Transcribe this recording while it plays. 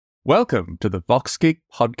Welcome to the VoxGig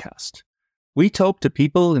podcast. We talk to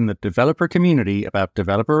people in the developer community about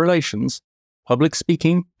developer relations, public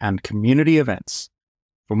speaking, and community events.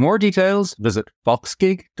 For more details, visit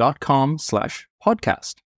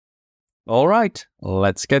voxgig.com/podcast. All right,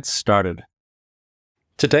 let's get started.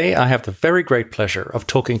 Today, I have the very great pleasure of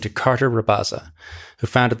talking to Carter Rabasa, who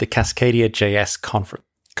founded the Cascadia JS conference.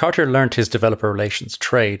 Carter learned his developer relations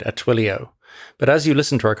trade at Twilio, but as you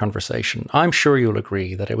listen to our conversation, I'm sure you'll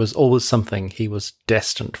agree that it was always something he was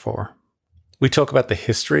destined for. We talk about the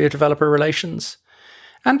history of developer relations,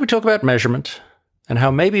 and we talk about measurement, and how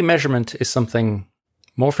maybe measurement is something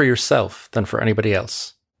more for yourself than for anybody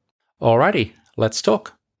else. Alrighty, let's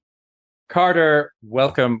talk. Carter,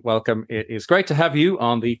 welcome. It is great to have you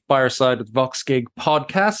on the Fireside with VoxGig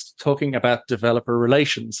podcast, talking about developer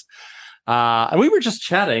relations. And we were just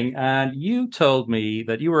chatting, and you told me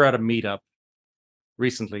that you were at a meetup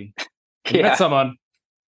recently. You met someone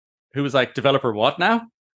who was like, developer what now?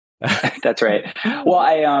 That's right. Well,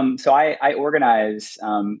 I organize,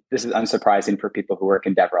 this is unsurprising for people who work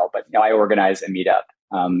in DevRel, but I organize a meetup.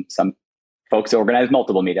 Some folks organize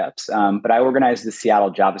multiple meetups, but I organized the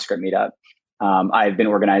Seattle JavaScript meetup. I've been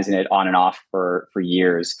organizing it on and off for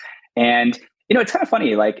years. And, it's kind of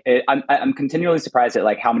funny, I'm continually surprised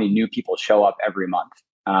at how many new people show up every month.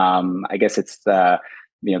 I guess it's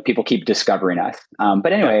people keep discovering us.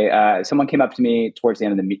 But anyway, someone came up to me towards the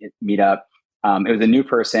end of the meetup. It was a new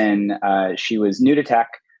person. She was new to tech,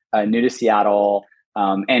 new to Seattle.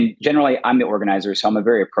 And generally, I'm the organizer, so I'm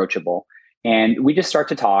very approachable. And we just start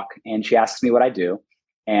to talk, and she asks me what I do.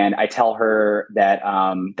 And I tell her that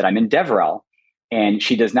that I'm in DevRel. And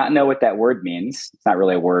she does not know what that word means. It's not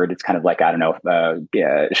really a word. It's kind of like, I don't know,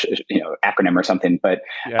 acronym or something. But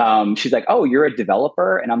she's like, oh, you're a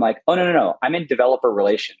developer? And I'm like, oh, no. I'm in developer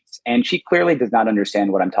relations. And she clearly does not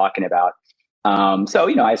understand what I'm talking about. So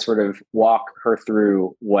I sort of walk her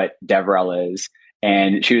through what DevRel is.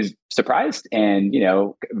 And she was surprised and,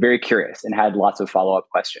 very curious and had lots of follow-up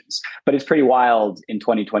questions. But it's pretty wild in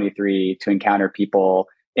 2023 to encounter people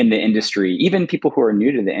in the industry, even people who are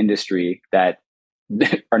new to the industry, that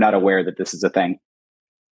are not aware that this is a thing.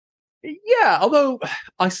 Yeah, although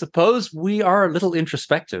I suppose we are a little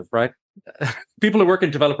introspective, right? People who work in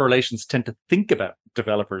developer relations tend to think about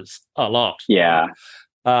developers a lot. Yeah.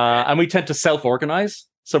 And we tend to self-organize.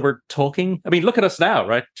 So we're talking. I mean, look at us now,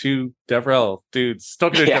 right? Two DevRel dudes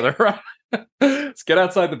talking to each other, right? Let's get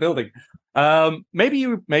outside the building.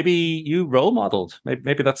 Maybe you role modeled.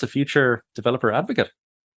 Maybe that's a future developer advocate.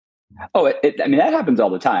 Oh, that happens all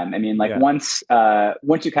the time. Once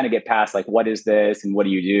you kind of get past what is this and what do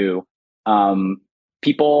you do,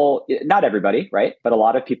 people, not everybody, right? But a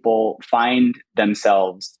lot of people find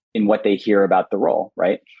themselves in what they hear about the role,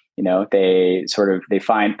 right? They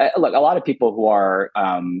find, look, a lot of people who are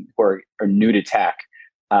new to tech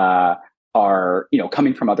are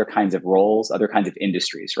coming from other kinds of roles, other kinds of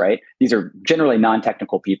industries, right? These are generally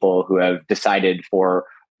non-technical people who have decided, for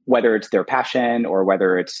whether it's their passion or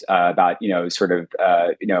whether it's about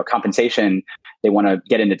compensation, they want to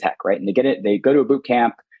get into tech, right? And they go to a boot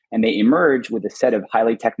camp and they emerge with a set of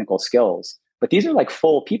highly technical skills. But these are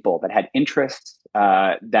full people that had interests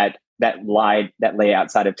that lay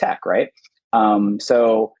outside of tech, right? And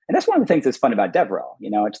that's one of the things that's fun about DevRel.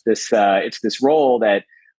 It's this role that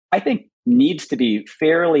I think needs to be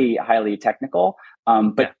fairly highly technical,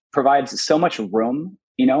 but provides so much room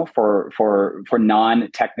for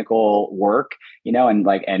non-technical work,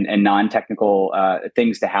 and non-technical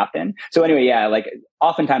things to happen. So anyway,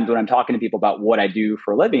 oftentimes when I'm talking to people about what I do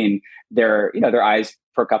for a living, their eyes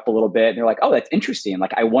perk up a little bit and they're like, oh, that's interesting.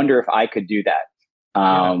 I wonder if I could do that.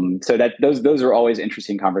 So that those are always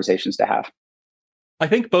interesting conversations to have. I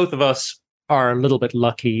think both of us are a little bit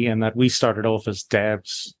lucky in that we started off as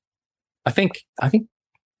devs. I think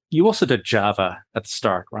you also did Java at the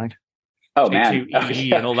start, right? Oh man,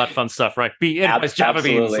 and all that fun stuff, right? Java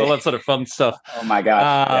beans, all that sort of fun stuff. Oh my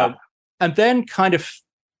gosh! And then, kind of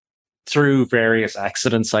through various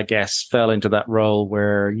accidents, I guess, fell into that role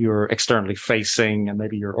where you're externally facing, and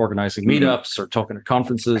maybe you're organizing meetups or talking at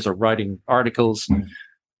conferences or writing articles.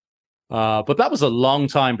 But that was a long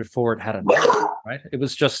time before it had a name, right? It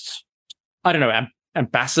was just, I don't know,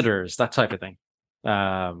 ambassadors, that type of thing.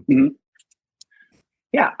 Yeah,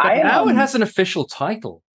 now it has an official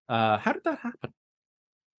title. How did that happen?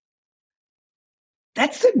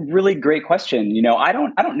 That's a really great question. I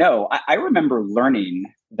don't know. I remember learning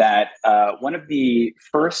that one of the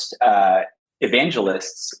first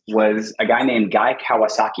evangelists was a guy named Guy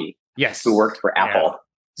Kawasaki. Yes, who worked for Apple.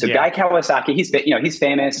 So Guy Kawasaki, he's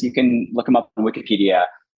famous. You can look him up on Wikipedia.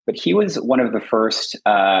 but he was one of the first.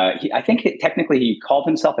 Technically he called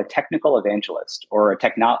himself a technical evangelist or a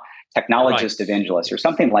technologist evangelist or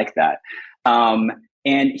something like that.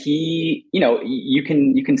 And he, you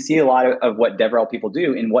can see a lot of what DevRel people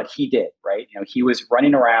do in what he did, right? He was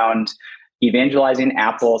running around evangelizing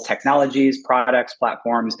Apple technologies, products,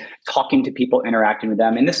 platforms, talking to people, interacting with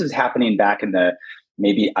them. And this was happening back in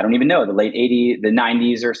maybe, I don't even know, the late 80s, the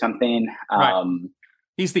 90s or something. Right.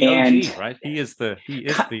 He's the OG, right? He is the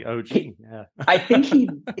OG. Yeah. I think he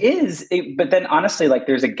is, but then honestly, like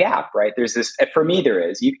there's a gap, right? There's this, for me, there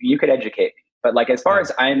is, you could educate me, but like, as far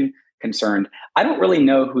as I'm concerned, I don't really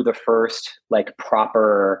know who the first like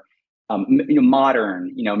proper,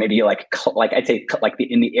 modern, maybe like I'd say like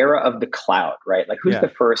in the era of the cloud, right? Like who's the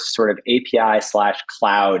first sort of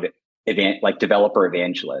API/cloud like developer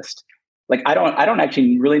evangelist? Like I don't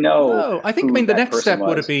actually really know. No, I think the next step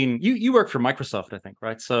would have been you work for Microsoft, I think,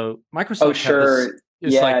 right? So Microsoft. Oh sure,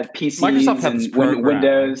 like PCs Microsoft had this program,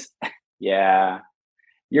 Windows. Right? Yeah,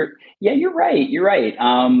 you're right.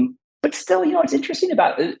 But still, what's interesting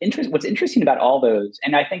about all those,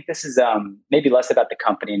 and I think this is maybe less about the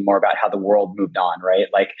company and more about how the world moved on, right?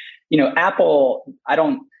 Like, Apple. I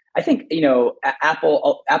think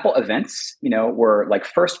Apple events, were like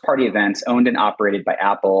first party events owned and operated by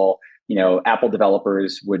Apple. Apple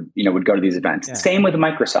developers would go to these events. Yeah. Same with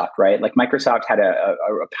Microsoft, right? Like Microsoft had a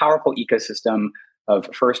powerful ecosystem of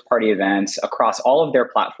first party events across all of their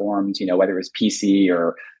platforms, whether it was PC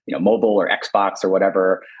or, mobile or Xbox or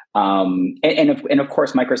whatever. And of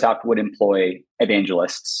course, Microsoft would employ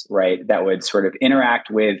evangelists, right? That would sort of interact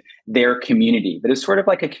with their community, but it's sort of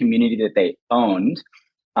like a community that they owned.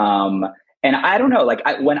 And I don't know, like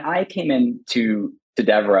when I came into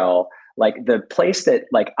DevRel, like the place that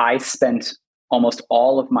like I spent almost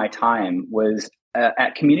all of my time was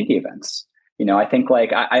at community events. I think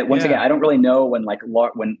like once again, I don't really know when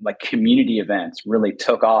community events really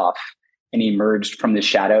took off and emerged from the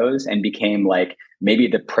shadows and became like maybe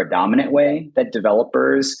the predominant way that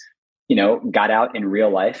developers, got out in real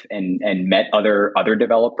life and met other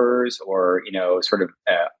developers or, sort of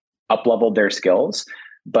up-leveled their skills.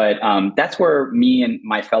 But that's where me and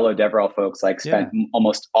my fellow DevRel folks like spent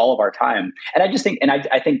almost all of our time. And I just think, and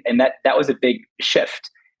I think, and that was a big shift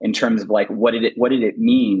in terms of like, what did it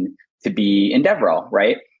mean to be in DevRel,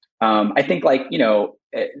 right? I think like,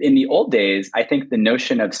 in the old days, I think the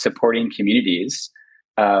notion of supporting communities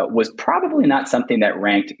was probably not something that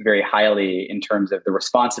ranked very highly in terms of the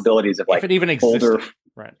responsibilities of like if it even existed,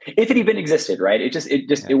 right? If it even existed, right?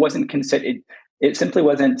 It wasn't considered. It simply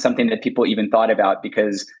wasn't something that people even thought about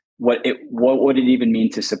because what would it even mean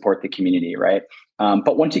to support the community, right?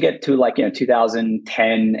 But once you get to like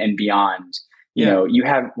 2010 and beyond, you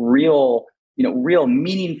have real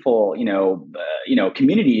meaningful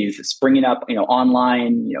communities springing up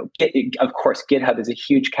online. Of course, GitHub is a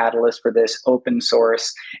huge catalyst for this. Open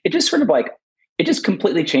source. It just sort of like it just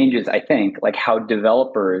completely changes, I think, like how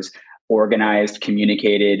developers organized,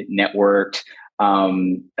 communicated, networked.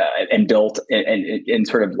 And built and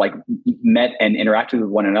sort of like met and interacted with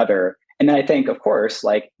one another. And then I think, of course,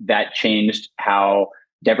 like that changed how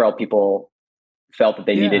DevRel people felt that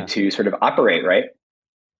they needed to sort of operate, right?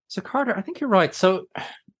 So Carter, I think you're right. So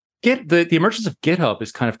the emergence of GitHub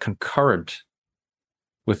is kind of concurrent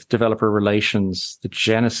with developer relations, the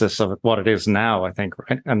genesis of what it is now, I think,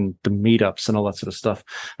 right? And the meetups and all that sort of stuff.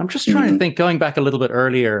 I'm just trying to think, going back a little bit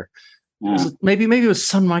earlier, maybe it was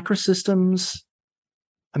Sun Microsystems.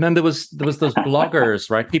 And then there was those bloggers,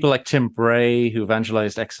 right? People like Tim Bray who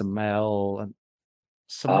evangelized XML. And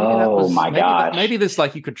so maybe this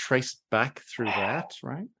like you could trace back through that,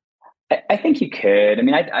 right? I think you could. I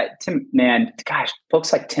mean,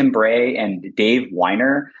 folks like Tim Bray and Dave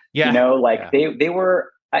Weiner, they were.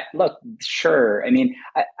 Look, sure. I mean,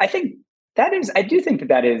 I think that is. I do think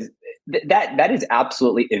that is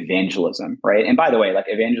absolutely evangelism, right? And by the way, like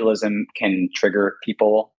evangelism can trigger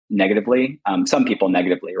people negatively, some people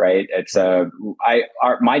negatively, right? It's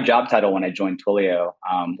my job title when I joined Twilio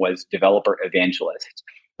was developer evangelist.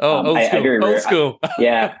 Old school.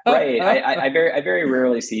 Yeah, right. I very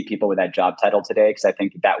rarely see people with that job title today because I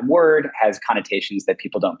think that word has connotations that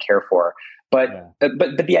people don't care for. But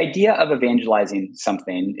the idea of evangelizing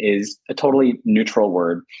something is a totally neutral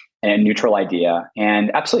word and a neutral idea.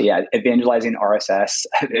 And absolutely, evangelizing RSS,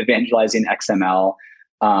 evangelizing XML.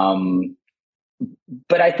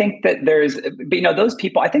 But I think that those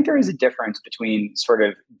people, I think there is a difference between sort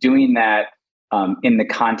of doing that in the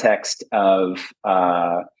context of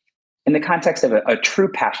a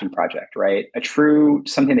true passion project, right?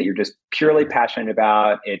 Something that you're just purely passionate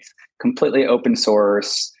about. It's completely open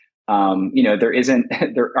source.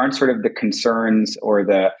 there aren't sort of the concerns or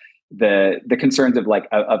the concerns of like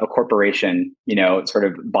of a corporation, sort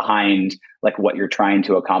of behind like what you're trying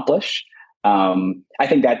to accomplish. I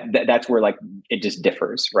think that's where like it just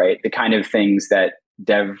differs, right? The kind of things that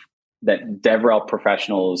DevRel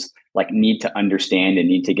professionals like need to understand and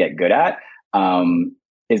need to get good at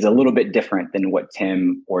is a little bit different than what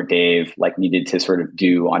Tim or Dave like needed to sort of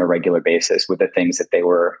do on a regular basis with the things that they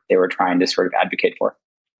were trying to sort of advocate for.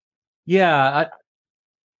 Yeah,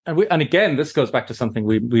 and again, this goes back to something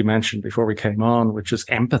we mentioned before we came on, which is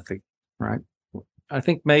empathy, right? I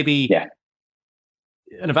think maybe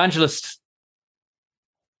an evangelist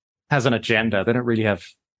has an agenda. They don't really have.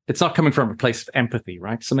 It's not coming from a place of empathy,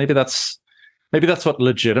 right? So maybe that's what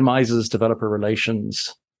legitimizes developer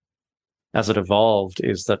relations as it evolved,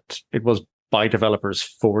 is that it was by developers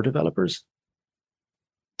for developers.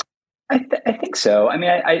 I think so. I mean,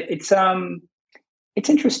 it's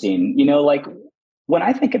interesting, like when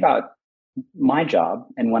I think about my job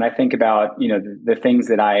and when I think about, the things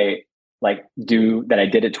that I like do, that I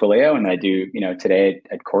did at Twilio and that I do, today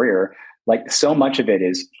at Courier, like so much of it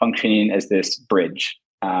is functioning as this bridge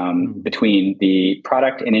between the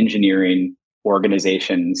product and engineering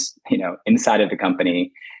organizations, inside of the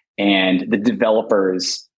company and the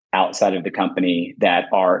developers outside of the company that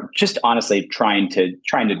are just honestly trying to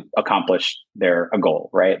accomplish a goal,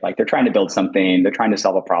 right? Like they're trying to build something, they're trying to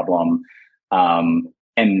solve a problem.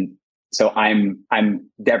 And so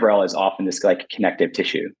DevRel is often this like connective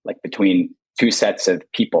tissue, like between two sets of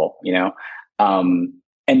people,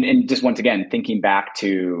 and just once again, thinking back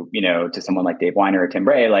to, to someone like Dave Weiner or Tim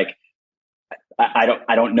Bray, like I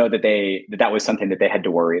don't know that was something that they had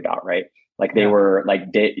to worry about, right? Like they were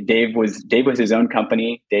like Dave was his own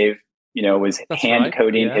company. Dave, was hand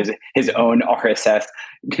coding his own RSS,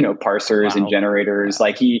 parsers and generators.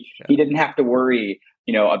 Like he didn't have to worry,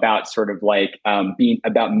 about sort of like being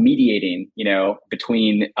about mediating,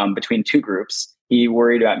 between two groups. He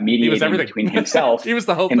worried about mediating between himself. He was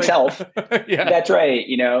the whole himself. Thing. Yeah, that's right.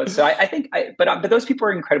 So I think, but those people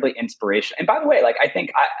are incredibly inspirational. And by the way, like I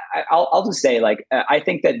think I'll just say, like I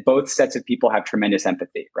think that both sets of people have tremendous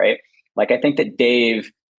empathy, right? Like I think that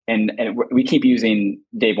Dave and we keep using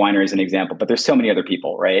Dave Weiner as an example, but there's so many other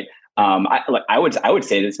people, right? I would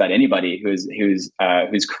say this about anybody who's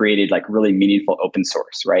created like really meaningful open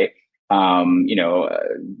source, right? Ryan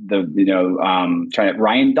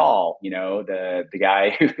Dahl, the guy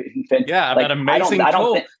who invented that amazing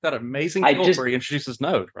tool where he introduces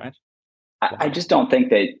Node, right? I just don't think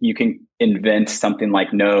that you can invent something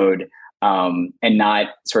like Node and not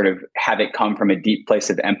sort of have it come from a deep place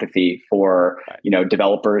of empathy for,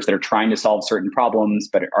 developers that are trying to solve certain problems,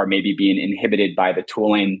 but are maybe being inhibited by the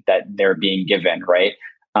tooling that they're being given. Right.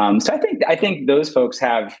 So I think those folks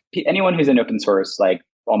anyone who's in open source, like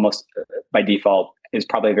almost by default, is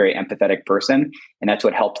probably a very empathetic person. And that's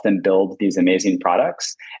what helps them build these amazing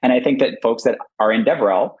products. And I think that folks that are in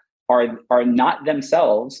DevRel are not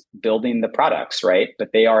themselves building the products, right?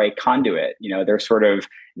 But they are a conduit. They're sort of,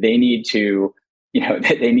 they need to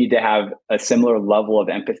have a similar level of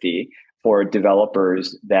empathy for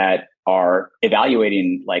developers that are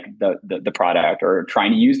evaluating like the product or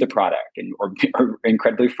trying to use the product or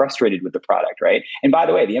incredibly frustrated with the product, right? And by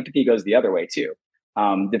the way, the empathy goes the other way too.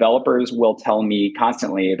 Developers will tell me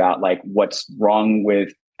constantly about like what's wrong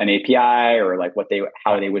with an API or like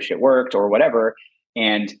how they wish it worked or whatever.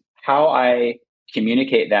 And how I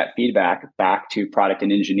communicate that feedback back to product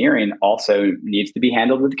and engineering also needs to be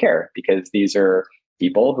handled with care, because these are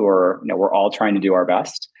people who are, we're all trying to do our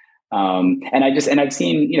best. And I've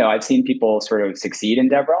seen people sort of succeed in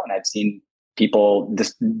DevRel, and I've seen people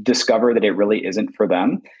discover that it really isn't for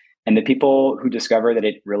them. And the people who discover that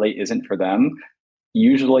it really isn't for them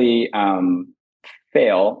usually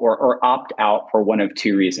fail or opt out for one of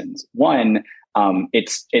two reasons. One,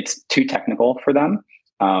 it's too technical for them.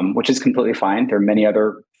 Which is completely fine. There are many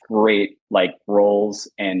other great like roles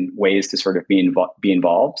and ways to sort of be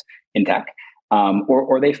involved in tech,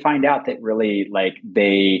 or they find out that really like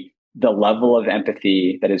the level of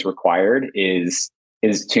empathy that is required is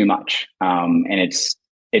too much, and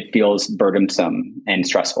it feels burdensome and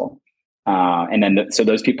stressful, and then so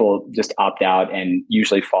those people just opt out and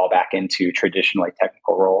usually fall back into traditional like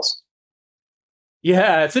technical roles.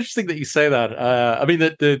 Yeah, it's interesting that you say that. I mean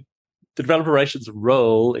the developer relations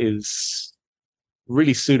role is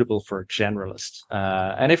really suitable for a generalist.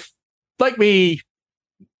 And if, like me,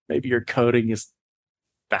 maybe your coding is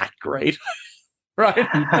that great, right?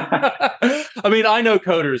 I mean, I know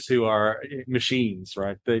coders who are machines,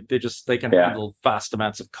 right? They can handle vast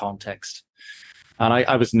amounts of context. And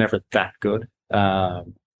I was never that good.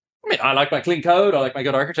 I mean, I like my clean code, I like my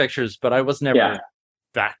good architectures, but I was Yeah. never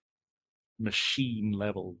that machine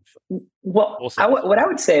level. Well, Also, what I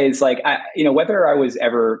would say is like, whether I was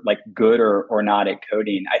ever like good or not at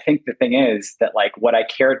coding, I think the thing is that like what I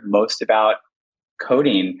cared most about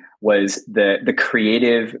coding was the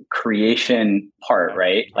creative creation part,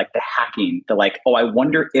 right? Like the hacking, the like, oh, I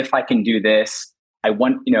wonder if I can do this. I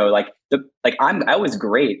want, I was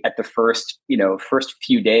great at the first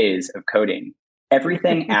few days of coding.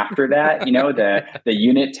 Everything after that, the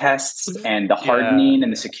unit tests and the yeah, hardening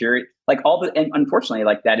and the security, like and unfortunately,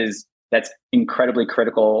 like that's incredibly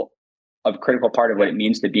critical, a critical part of what yeah, it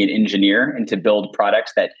means to be an engineer and to build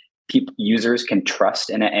products that users can trust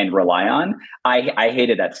and rely on. I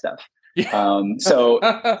hated that stuff. yeah. Um, so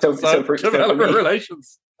So for developer me,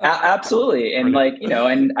 relations. That's absolutely. And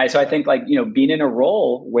brilliant. like, I think like, being in a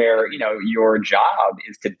role where, your job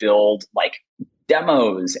is to build like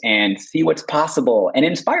demos and see what's possible and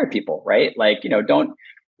inspire people, right? Like, don't,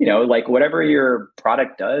 like whatever your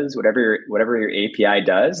product does, whatever your API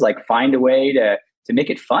does, like find a way to make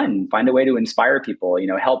it fun, find a way to inspire people,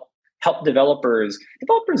 help developers.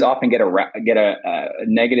 Developers often get a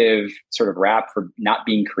negative sort of rap for not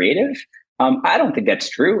being creative. I don't think that's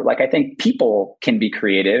true. Like, I think people can be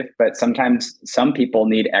creative, but sometimes some people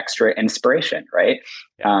need extra inspiration, right?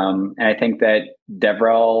 Yeah. And I think that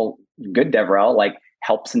good DevRel, like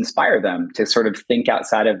helps inspire them to sort of think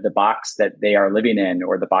outside of the box that they are living in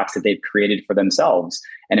or the box that they've created for themselves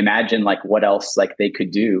and imagine like what else like they could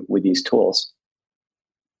do with these tools.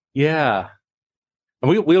 Yeah. And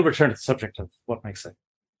we'll return to the subject of what makes a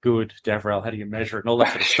good DevRel, how do you measure it, and all that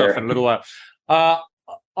sort of stuff in Sure. a little while. Uh,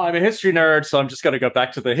 I'm a history nerd, so I'm just going to go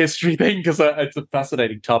back to the history thing because it's a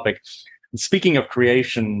fascinating topic. And speaking of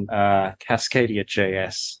creation, Cascadia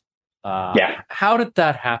JS, Yeah. how did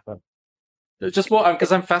that happen? Just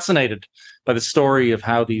because I'm fascinated by the story of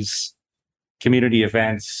how these community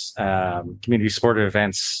events, community supported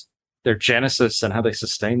events, their genesis and how they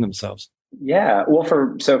sustain themselves. Yeah. Well,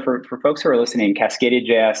 for folks who are listening, Cascadia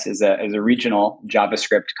JS is a regional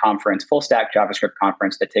JavaScript conference, full stack JavaScript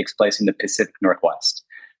conference that takes place in the Pacific Northwest.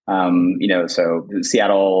 So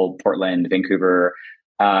Seattle, Portland, Vancouver.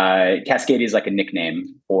 Cascadia is like a nickname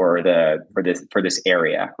for this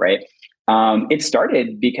area, right? It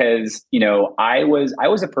started because I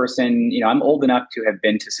was a person, I'm old enough to have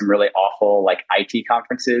been to some really awful like IT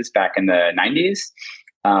conferences back in the 90s,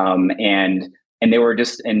 and they were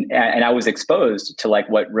just and I was exposed to like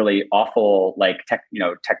what really awful like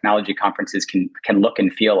technology conferences can look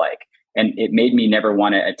and feel like, and it made me never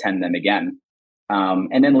want to attend them again.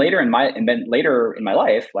 And then later in my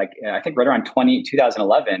life, like I think right around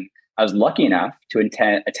 2011, I was lucky enough to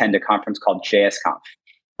attend a conference called JSConf,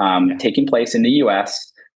 Yeah. taking place in the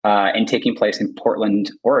US and taking place in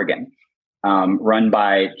Portland, Oregon, run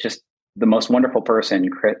by just the most wonderful person,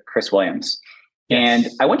 Chris Williams. And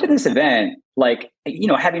Yes. I went to this event, like,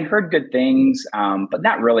 having heard good things, but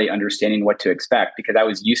not really understanding what to expect because I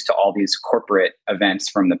was used to all these corporate events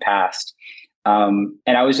from the past. And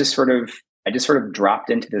I just sort of dropped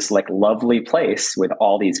into this like lovely place with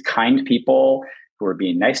all these kind people who were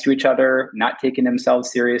being nice to each other, not taking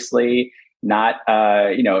themselves seriously, not,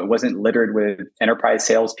 it wasn't littered with enterprise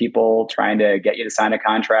salespeople trying to get you to sign a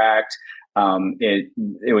contract.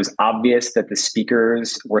 It was obvious that the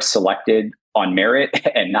speakers were selected on merit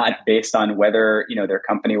and not based on whether their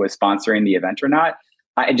company was sponsoring the event or not.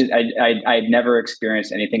 I'd never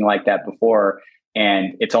experienced anything like that before,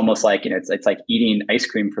 and it's almost like it's like eating ice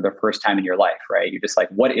cream for the first time in your life, right? You're just like,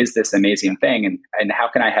 what is this amazing thing, and how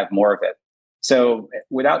can I have more of it? So,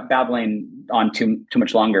 without babbling on too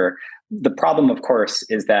much longer, the problem, of course,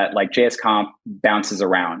 is that like JSConf bounces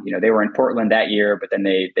around. They were in Portland that year, but then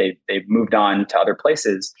they moved on to other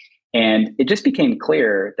places, and it just became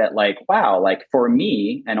clear that like, wow, like for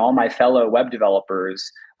me and all my fellow web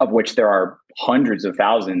developers, of which there are hundreds of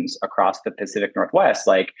thousands across the Pacific Northwest,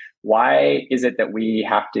 like why is it that we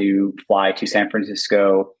have to fly to San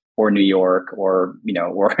Francisco or New York or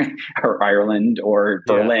or Ireland or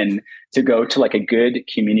Yeah. Berlin to go to like a good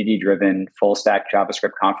community driven full stack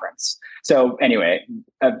JavaScript conference? So anyway,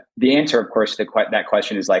 the answer, of course, to that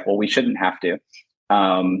question is like, well, we shouldn't have to.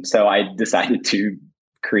 So I decided to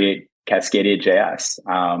create Cascadia JS,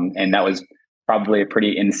 and that was probably a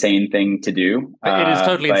pretty insane thing to do. It is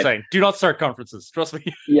totally But insane. Do not start conferences. Trust me.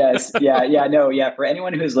 yes, yeah, no, yeah. For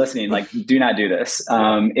anyone who's listening, like, do not do this.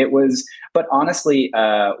 Yeah. It was, but honestly,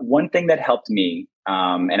 one thing that helped me,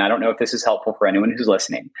 and I don't know if this is helpful for anyone who's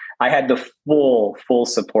listening. I had the full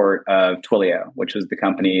support of Twilio, which was the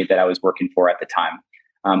company that I was working for at the time.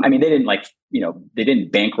 I mean, they didn't they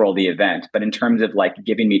didn't bankroll the event, but in terms of like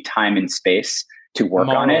giving me time and space to work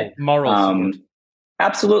on it. Moral support.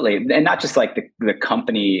 Absolutely. And not just like the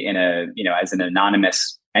company in a, as an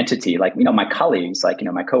anonymous entity, like, my colleagues, like,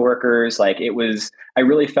 my coworkers, like I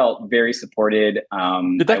really felt very supported.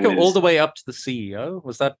 Did that go all the way up to the CEO?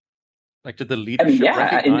 Was that like, did the leadership yeah,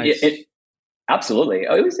 recognize? Absolutely.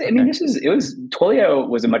 It was, Twilio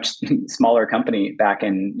was a much smaller company back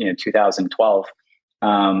in, 2012.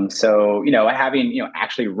 So, having,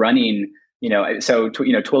 actually running,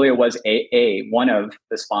 Twilio was one of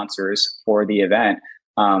the sponsors for the event.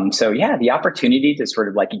 So yeah, the opportunity to sort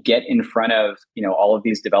of like get in front of, all of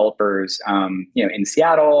these developers, in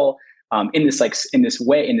Seattle, in this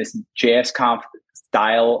JS Conf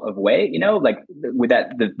style of way, like with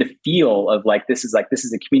that, the feel of like, this is a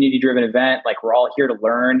community driven event. Like we're all here to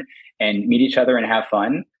learn and meet each other and have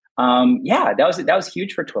fun. Yeah, that was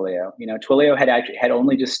huge for Twilio. Twilio had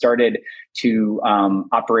only just started to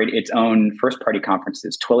operate its own first party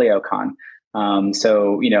conferences, TwilioCon.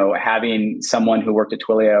 So having someone who worked at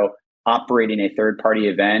Twilio operating a third party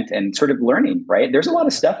event and sort of learning, right? There's a lot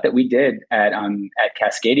of stuff that we did at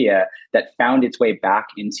Cascadia that found its way back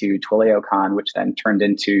into TwilioCon, which then turned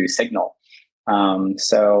into Signal.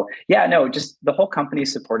 So yeah, no, just the whole company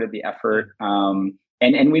supported the effort.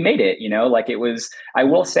 And we made it, like it was, I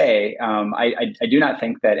will say, I do not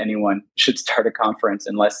think that anyone should start a conference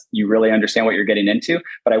unless you really understand what you're getting into.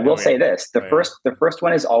 But I will say this, the first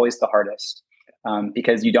one is always the hardest,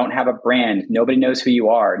 because you don't have a brand. Nobody knows who you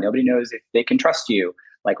are. Nobody knows if they can trust you.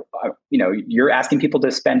 Like, you're asking people to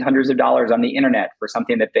spend hundreds of dollars on the internet for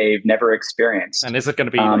something that they've never experienced. And is it going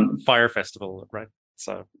to be like Fire Festival, right?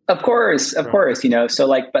 So of course, so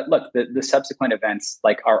like, but look, the subsequent events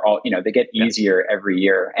like are all, they get easier every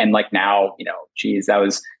year. And like now, geez, that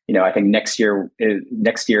was, I think next year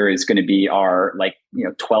is going to be our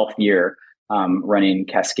 12th year running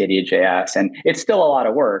Cascadia JS. And it's still a lot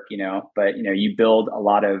of work, but you build a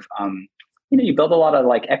lot of,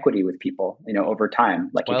 like equity with people, over time.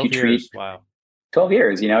 Like if you treat 12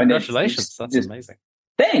 years, congratulations. That's amazing.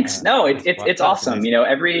 Thanks. No, it's awesome.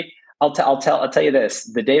 Amazing. I'll tell you this.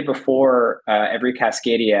 The day before every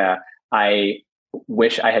Cascadia, I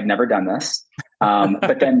wish I had never done this.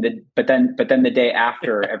 But then the day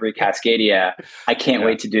after every Cascadia, I can't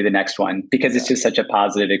wait to do the next one because it's just such a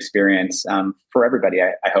positive experience for everybody.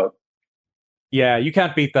 I hope. Yeah, you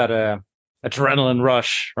can't beat that adrenaline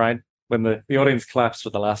rush, right? When the audience claps for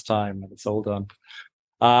the last time and it's all done.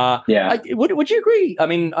 Would you agree? I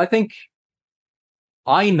mean, I think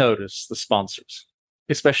I notice the sponsors,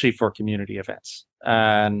 especially for community events.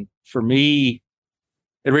 And for me,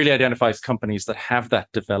 it really identifies companies that have that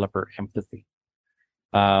developer empathy.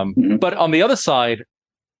 But on the other side,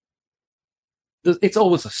 it's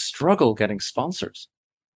always a struggle getting sponsors,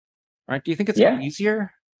 right? Do you think it's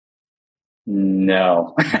easier?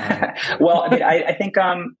 No. Well, I mean, I think,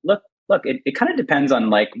 look, it kind of depends on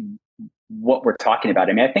like what we're talking about.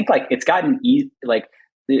 I mean, I think like it's gotten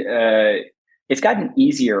it's gotten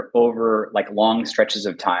easier over like long stretches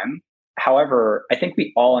of time. However, I think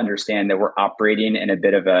we all understand that we're operating in a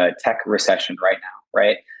bit of a tech recession right now,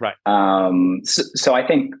 right? Right. So I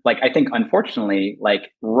think unfortunately,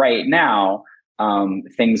 like right now,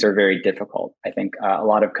 things are very difficult. I think a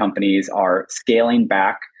lot of companies are scaling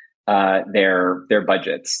back their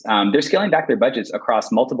budgets. They're scaling back their budgets across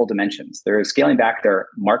multiple dimensions. They're scaling back their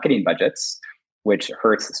marketing budgets, which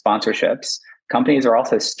hurts sponsorships. Companies are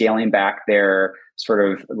also scaling back their sort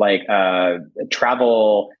of like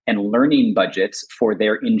travel and learning budgets for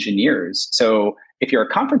their engineers. So if you're a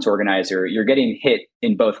conference organizer, you're getting hit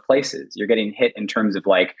in both places. You're getting hit in terms of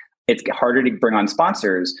like, it's harder to bring on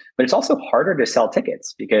sponsors, but it's also harder to sell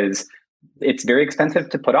tickets because it's very expensive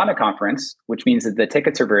to put on a conference, which means that the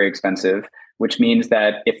tickets are very expensive, which means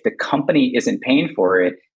that if the company isn't paying for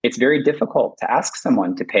it, it's very difficult to ask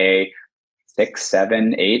someone to pay $600,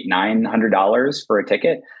 $700, $800, $900 for a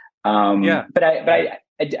ticket. But I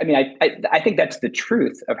mean, I think that's the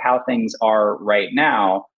truth of how things are right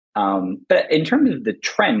now. But in terms of the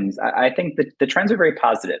trends, I think that the trends are very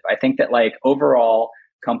positive. I think that like overall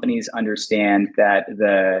companies understand that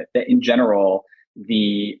in general,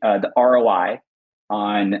 the ROI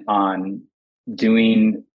on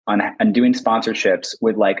doing sponsorships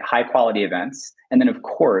with like high quality events, and then of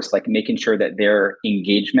course like making sure that their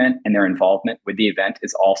engagement and their involvement with the event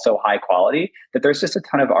is also high quality, that there's just a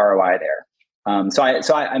ton of ROI there. So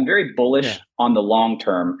I'm very bullish on the long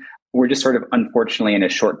term. We're just sort of unfortunately in a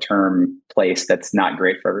short term place that's not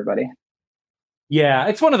great for everybody. Yeah,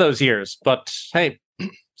 it's one of those years, but hey,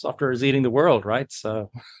 software is eating the world, right?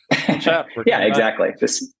 So yeah, exactly.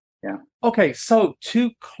 Yeah. Okay, so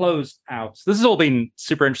to close out, this has all been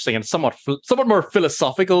super interesting and somewhat more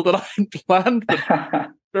philosophical than I planned, but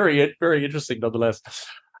very, very interesting nonetheless.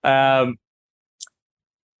 On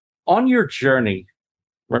your journey,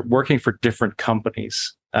 working for different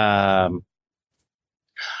companies, I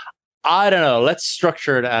don't know. Let's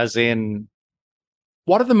structure it as in,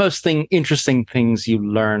 what are the most interesting things you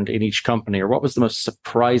learned in each company, or what was the most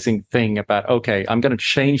surprising thing about, okay, I'm going to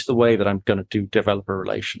change the way that I'm going to do developer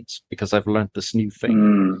relations because I've learned this new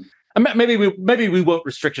thing. And maybe we won't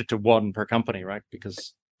restrict it to one per company, right?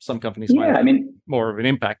 Because some companies might have more of an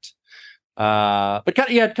impact. But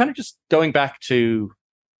kind of just going back to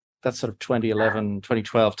that sort of 2011,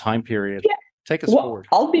 2012 time period. Yeah. Take us forward.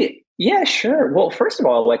 Yeah, sure. Well, first of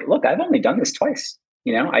all, like, look, I've only done this twice.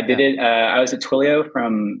 I did it. I was at Twilio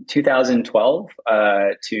from 2012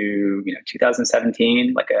 to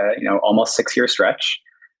 2017, like a almost 6-year stretch,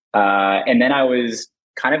 and then I was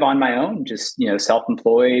kind of on my own, just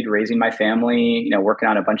self-employed, raising my family, working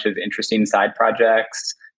on a bunch of interesting side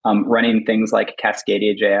projects, running things like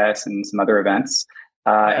Cascadia JS and some other events,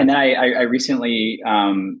 and then I recently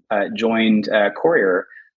joined Courier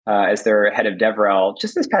as their head of DevRel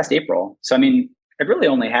just this past April. So I mean, I've really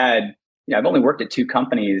only had I've only worked at 2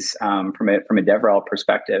 companies from a DevRel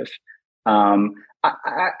perspective. I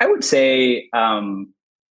would say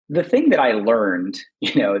the thing that I learned,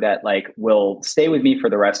 that like will stay with me for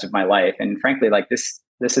the rest of my life, and frankly, like this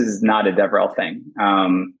is not a DevRel thing,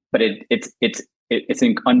 but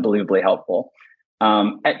it's unbelievably helpful.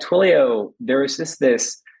 At Twilio, there is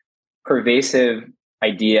this pervasive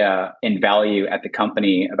idea and value at the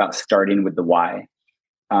company about starting with the why.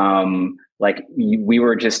 Like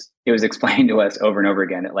it was explained to us over and over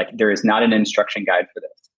again that like there is not an instruction guide for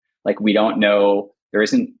this. Like we don't know, there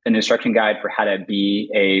isn't an instruction guide for how to be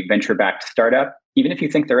a venture-backed startup, even if you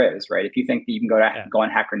think there is, right? If you think that you can go on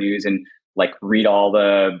Hacker News and like read all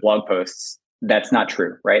the blog posts, that's not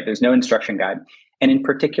true, right? There's no instruction guide. And in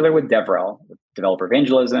particular with DevRel, developer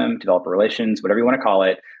evangelism, developer relations, whatever you want to call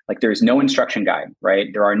it, like there's no instruction guide, right?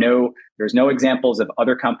 There's no examples of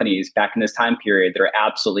other companies back in this time period that are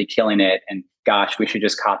absolutely killing it. And gosh, we should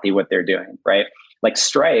just copy what they're doing, right? Like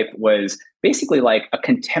Stripe was basically like a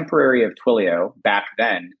contemporary of Twilio back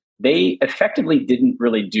then. They effectively didn't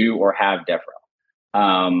really do or have DevRel.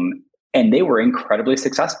 And they were incredibly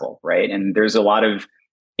successful, right? And there's a lot of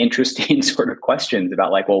interesting sort of questions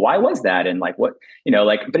about like, well, why was that? And like, what,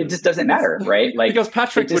 but it just doesn't matter, right? Like, because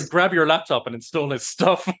Patrick would grab your laptop and install his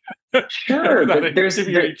stuff. Sure. But there's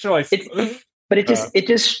a choice. But it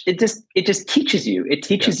just teaches you. It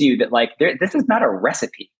teaches you that like this is not a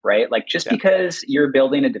recipe, right? Like just because you're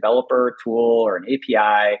building a developer tool or an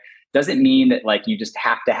API doesn't mean that like you just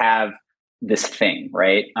have to have this thing,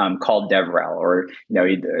 right? Called DevRel, or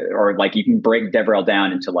or like you can break DevRel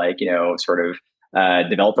down into like sort of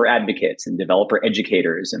developer advocates and developer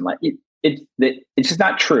educators, and like it's just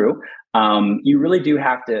not true. You really do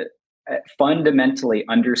have to fundamentally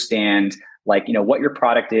understand like what your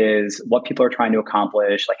product is, what people are trying to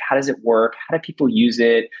accomplish, like how does it work, how do people use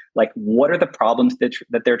it, like what are the problems that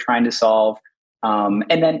they're trying to solve, and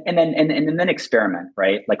then experiment,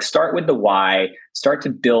 right? Like start with the why, start to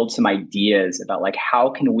build some ideas about like how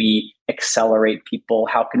can we accelerate people,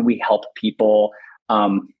 how can we help people.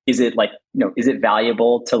 Is it like is it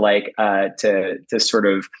valuable to like to sort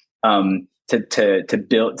of to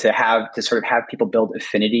build to sort of have people build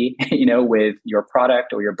affinity with your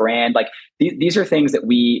product or your brand? Like these are things that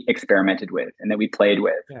we experimented with and that we played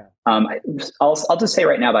with. I'll just say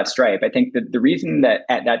right now about Stripe, I think that the reason that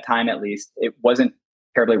at that time at least it wasn't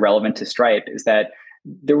terribly relevant to Stripe is that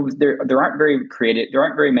there aren't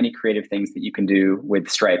very many creative things that you can do with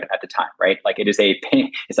Stripe at the time, right? Like it's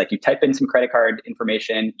like you type in some credit card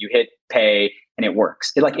information, you hit pay, and it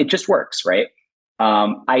works. It just works, right?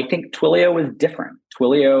 I think Twilio was different.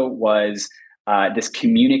 Twilio was this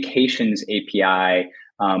communications API,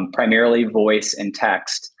 primarily voice and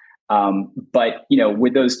text. But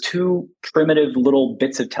with those 2 primitive little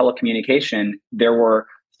bits of telecommunication, there were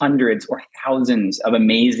hundreds or thousands of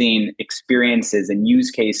amazing experiences and use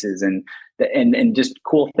cases and just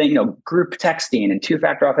cool thing, group texting and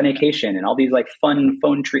 2-factor authentication and all these like fun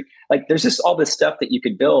phone tree. Like there's just all this stuff that you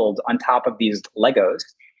could build on top of these Legos.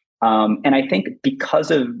 And I think because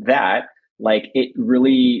of that, like it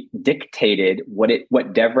really dictated what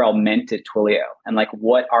DevRel meant at Twilio and like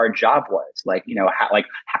what our job was. Like,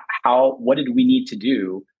 what did we need to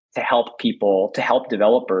do to help people, to help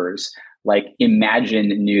developers like imagine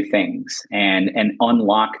new things and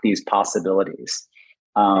unlock these possibilities.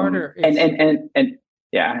 And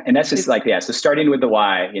that's just like, so starting with the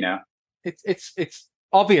why, it's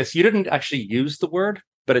obvious you didn't actually use the word,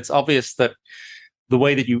 but it's obvious that the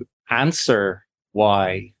way that you answer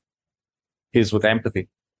why is with empathy.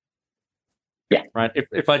 Yeah. Right.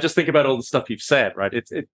 If I just think about all the stuff you've said, right,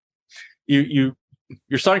 you're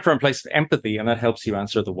starting from a place of empathy, and that helps you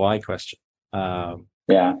answer the why question.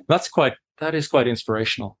 Yeah. That is quite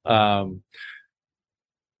inspirational.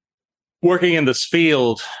 Working in this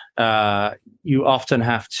field, you often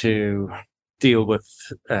have to deal with,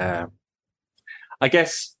 I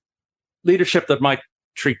guess, leadership that might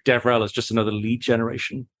treat DevRel as just another lead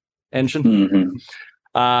generation engine. Mm-hmm.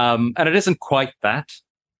 And it isn't quite that,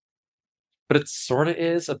 but it sort of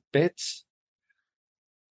is a bit.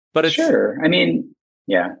 But it's sure. I mean,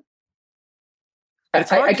 yeah. I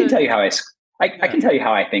can tell you how I can tell you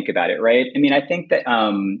how I think about it, right? I mean, I think that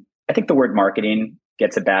I think the word marketing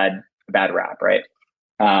gets a bad rap, right?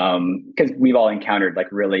 Because we've all encountered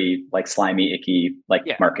like really like slimy, icky like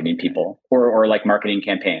marketing people, or like marketing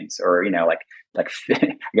campaigns, or like I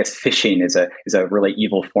guess phishing is a really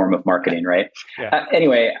evil form of marketing, right? Yeah.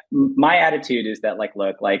 Anyway, my attitude is that like,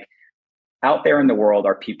 look, like out there in the world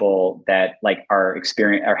are people that like are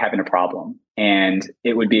having a problem, and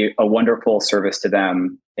it would be a wonderful service to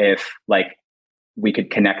them if like we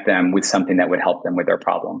could connect them with something that would help them with their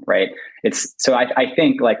problem, right? I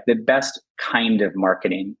think like the best kind of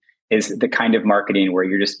marketing is the kind of marketing where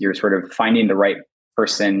you're sort of finding the right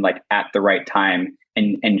person like at the right time,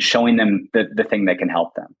 and showing them the thing that can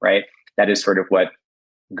help them, right? That is sort of what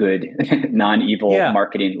good non-evil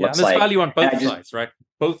marketing looks and there's like. value on both sides, right?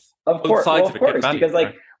 Both course, sides of it get value, because like,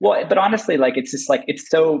 right? well, but honestly, like it's just like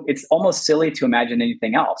it's almost silly to imagine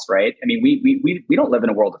anything else, right? I mean, we don't live in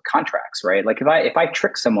a world of contracts, right? Like if I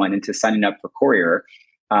trick someone into signing up for Courier,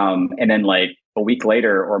 and then like a week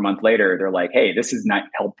later or a month later, they're like, hey, this is not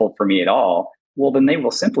helpful for me at all. Well, then they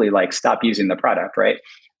will simply like stop using the product, right?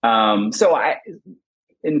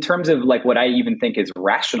 In terms of like what I even think is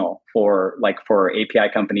rational for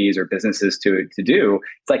API companies or businesses to do,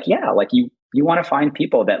 it's like, yeah, like you want to find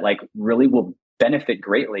people that like really will benefit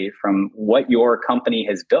greatly from what your company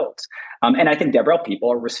has built. And I think DevRel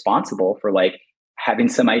people are responsible for like having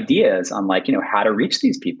some ideas on like, how to reach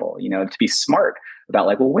these people, to be smart about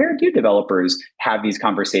like, well, where do developers have these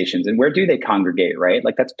conversations and where do they congregate, right?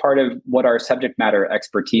 Like that's part of what our subject matter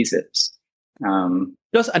expertise is.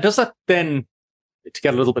 Does that then, to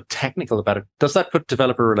get a little bit technical about it, does that put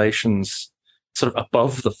developer relations sort of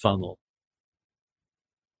above the funnel,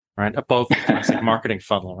 right? Above the classic marketing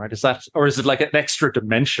funnel, right? Is that, or is it like an extra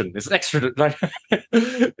dimension? Is it extra? Like, no,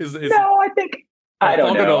 I think I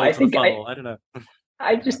don't know. I think I don't know.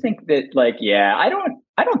 I just think that like, yeah, I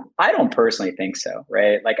don't personally think so,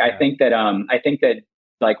 right? Like, I think that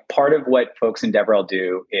like part of what folks in DevRel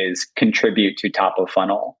do is contribute to top of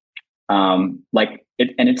funnel.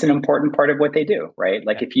 And it's an important part of what they do, right?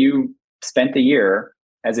 Like if you spent a year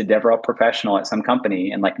as a DevRel professional at some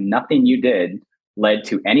company and like nothing you did led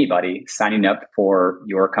to anybody signing up for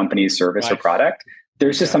your company's service or product,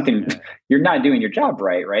 there's just something you're not doing your job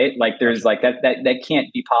right? Like there's like that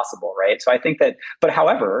can't be possible, right? So I think that, but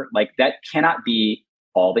however, like that cannot be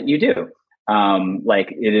all that you do.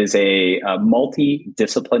 Like it is a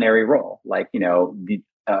multidisciplinary role. Like,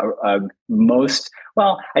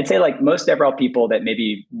 I'd say like most DevRel people that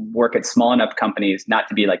maybe work at small enough companies not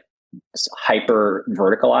to be like hyper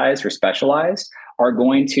verticalized or specialized are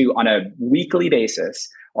going to, on a weekly basis,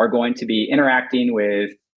 are going to be interacting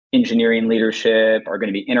with engineering leadership, are going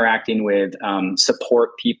to be interacting with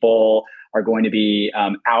support people, are going to be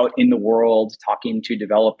out in the world talking to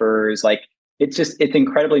developers. Like it's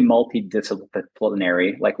incredibly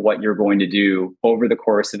multidisciplinary, like what you're going to do over the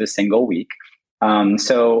course of a single week.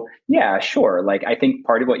 So yeah, sure. Like I think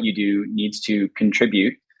part of what you do needs to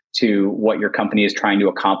contribute to what your company is trying to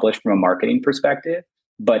accomplish from a marketing perspective,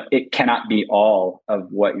 but it cannot be all of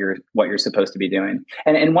what you're supposed to be doing.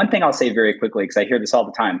 And one thing I'll say very quickly, because I hear this all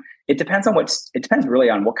the time, it depends really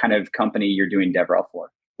on what kind of company you're doing DevRel for.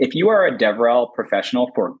 If you are a DevRel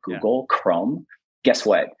professional for Google Chrome, guess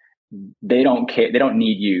what? They don't care. They don't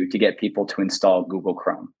need you to get people to install Google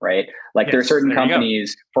Chrome, right? Like there are certain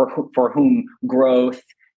companies for whom growth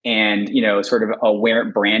and sort of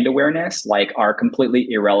brand awareness like are completely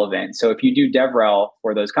irrelevant. So if you do DevRel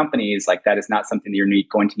for those companies, like that is not something that you're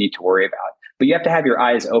going to need to worry about. But you have to have your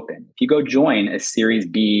eyes open. If you go join a Series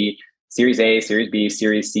B, Series A, Series B,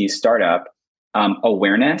 Series C startup,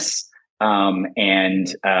 awareness and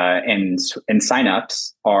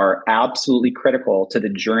signups are absolutely critical to the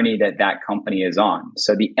journey that company is on.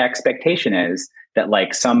 So the expectation is that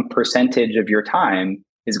like some percentage of your time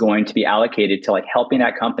is going to be allocated to like helping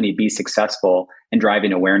that company be successful and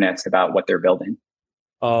driving awareness about what they're building.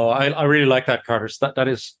 Oh, I really like that, Carter.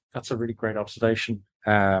 That's a really great observation.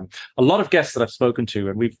 A lot of guests that I've spoken to,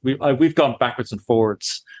 and we've gone backwards and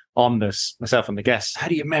forwards on this, myself and the guests. How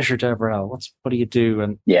do you measure DevRel? What do you do?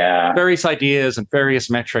 And various ideas and various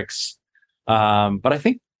metrics. But I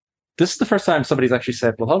think this is the first time somebody's actually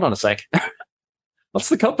said, well, hold on a sec. What's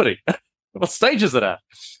the company? What stage is it at?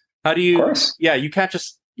 How do you? Yeah, you can't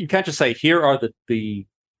just say here are the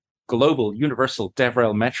global universal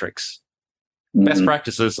DevRel metrics, best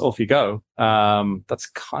practices. Off you go. That's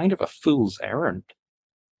kind of a fool's errand.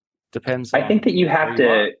 Depends. I think that you have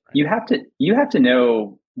to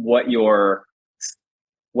know what your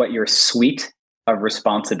suite of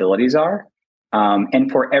responsibilities are. And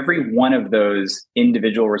for every one of those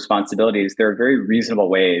individual responsibilities, there are very reasonable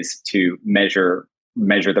ways to measure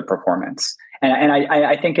the performance. And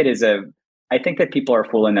I think I think that people are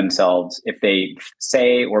fooling themselves if they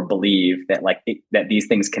say or believe that that these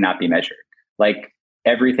things cannot be measured. Like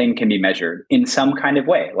everything can be measured in some kind of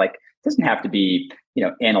way. Like it doesn't have to be,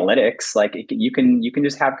 analytics. Like you can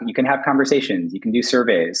have conversations, you can do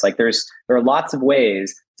surveys. Like there are lots of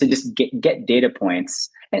ways to just get data points.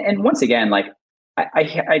 And once again, like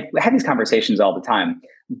I have these conversations all the time.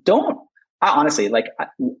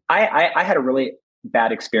 I had a really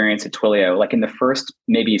bad experience at Twilio, like in the first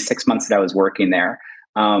maybe 6 months that I was working there,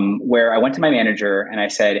 where I went to my manager and I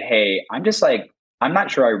said, "Hey, I'm not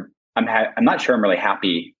sure I'm really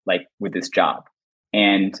happy with this job."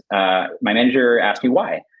 And my manager asked me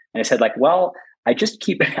why, and I said, "Well, I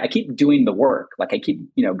keep doing the work. Like I keep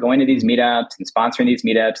going to these meetups and sponsoring these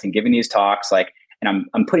meetups and giving these talks. And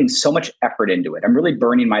I'm putting so much effort into it. I'm really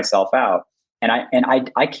burning myself out, and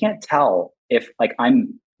I can't tell if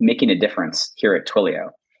I'm making a difference here at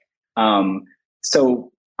Twilio."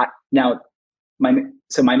 So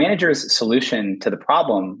my manager's solution to the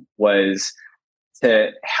problem was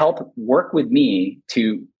to help work with me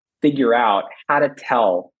to figure out how to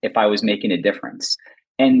tell if I was making a difference.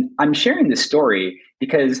 And I'm sharing this story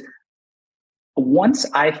because once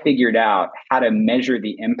I figured out how to measure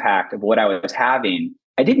the impact of what I was having,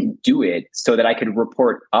 I didn't do it so that I could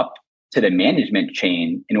report up to the management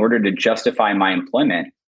chain in order to justify my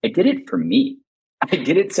employment. I did it for me. I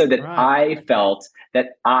did it so that I felt that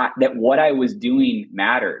what I was doing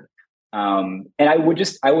mattered. And I would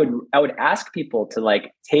ask people to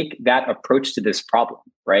take that approach to this problem,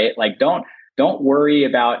 right? Don't worry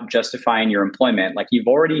about justifying your employment. You've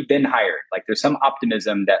already been hired. There's some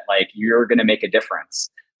optimism that you're going to make a difference,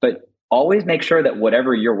 but always make sure that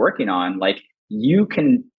whatever you're working on, you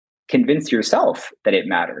can convince yourself that it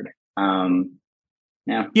mattered.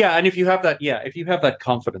 Yeah. And if you have that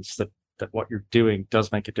confidence that what you're doing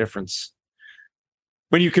does make a difference,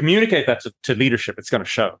 when you communicate that to leadership, it's going to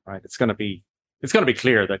show, right? It's going to be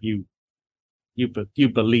clear that you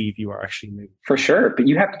believe you are actually moving. For sure. But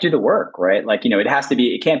you have to do the work, right?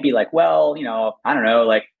 It can't be well, I don't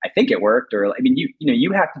know, I think it worked, or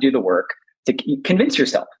you have to do the work to convince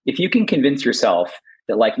yourself. If you can convince yourself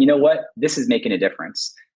that what, this is making a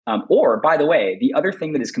difference. Or by the way, the other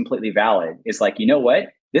thing that is completely valid is what,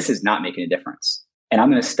 this is not making a difference, and I'm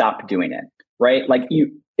going to stop doing it. Right?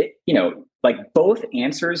 Both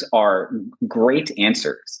answers are great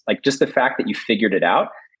answers. Just the fact that you figured it out,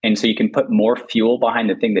 and so you can put more fuel behind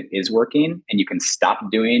the thing that is working, and you can stop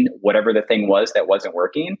doing whatever the thing was that wasn't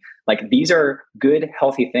working. These are good,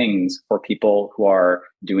 healthy things for people who are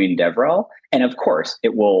doing DevRel, and of course,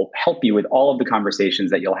 it will help you with all of the conversations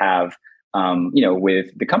that you'll have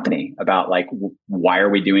with the company about why are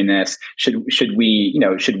we doing this? Should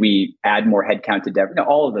we add more headcount to dev?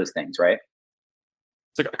 All of those things, right?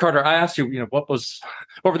 So Carter, I asked you, what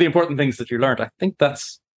were the important things that you learned? I think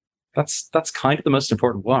that's kind of the most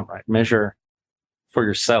important one, right? Measure for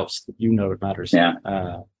yourselves that it matters. Yeah.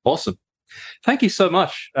 Awesome. Thank you so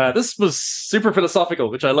much. This was super philosophical,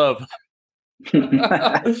 which I love.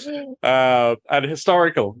 And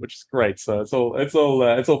historical, which is great. So it's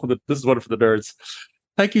all for this is one for the nerds.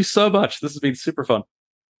 Thank you so much. This has been super fun.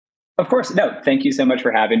 Of course. No, thank you so much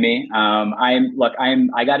for having me.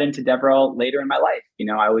 I got into DevRel later in my life.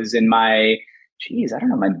 I was in my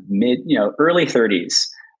early 30s.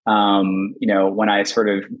 When I sort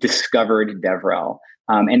of discovered DevRel.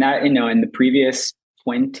 And that, in the previous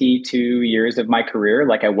 22 years of my career,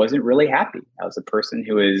 I wasn't really happy. I was a person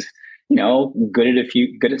who was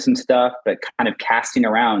good at some stuff, but kind of casting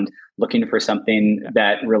around looking for something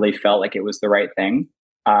that really felt like it was the right thing.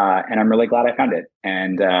 And I'm really glad I found it.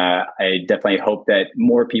 And I definitely hope that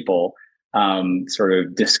more people sort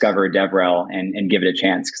of discover DevRel and give it a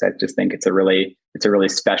chance, because I just think it's a really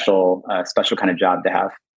special kind of job to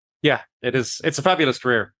have. Yeah, it is. It's a fabulous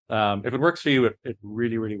career. If it works for you, it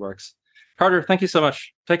really, really works. Carter, thank you so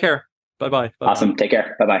much. Take care. Bye-bye. Awesome. Take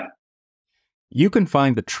care. Bye-bye. You can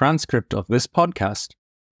find the transcript of this podcast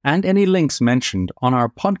and any links mentioned on our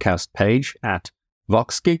podcast page at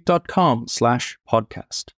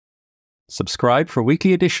voxgeek.com/podcast. Subscribe for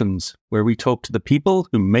weekly editions where we talk to the people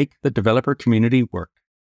who make the developer community work.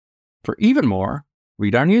 For even more,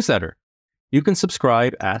 read our newsletter. You can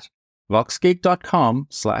subscribe at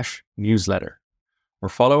voxgeek.com/newsletter or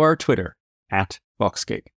follow our Twitter at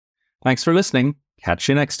voxgeek. Thanks for listening. Catch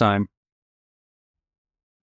you next time.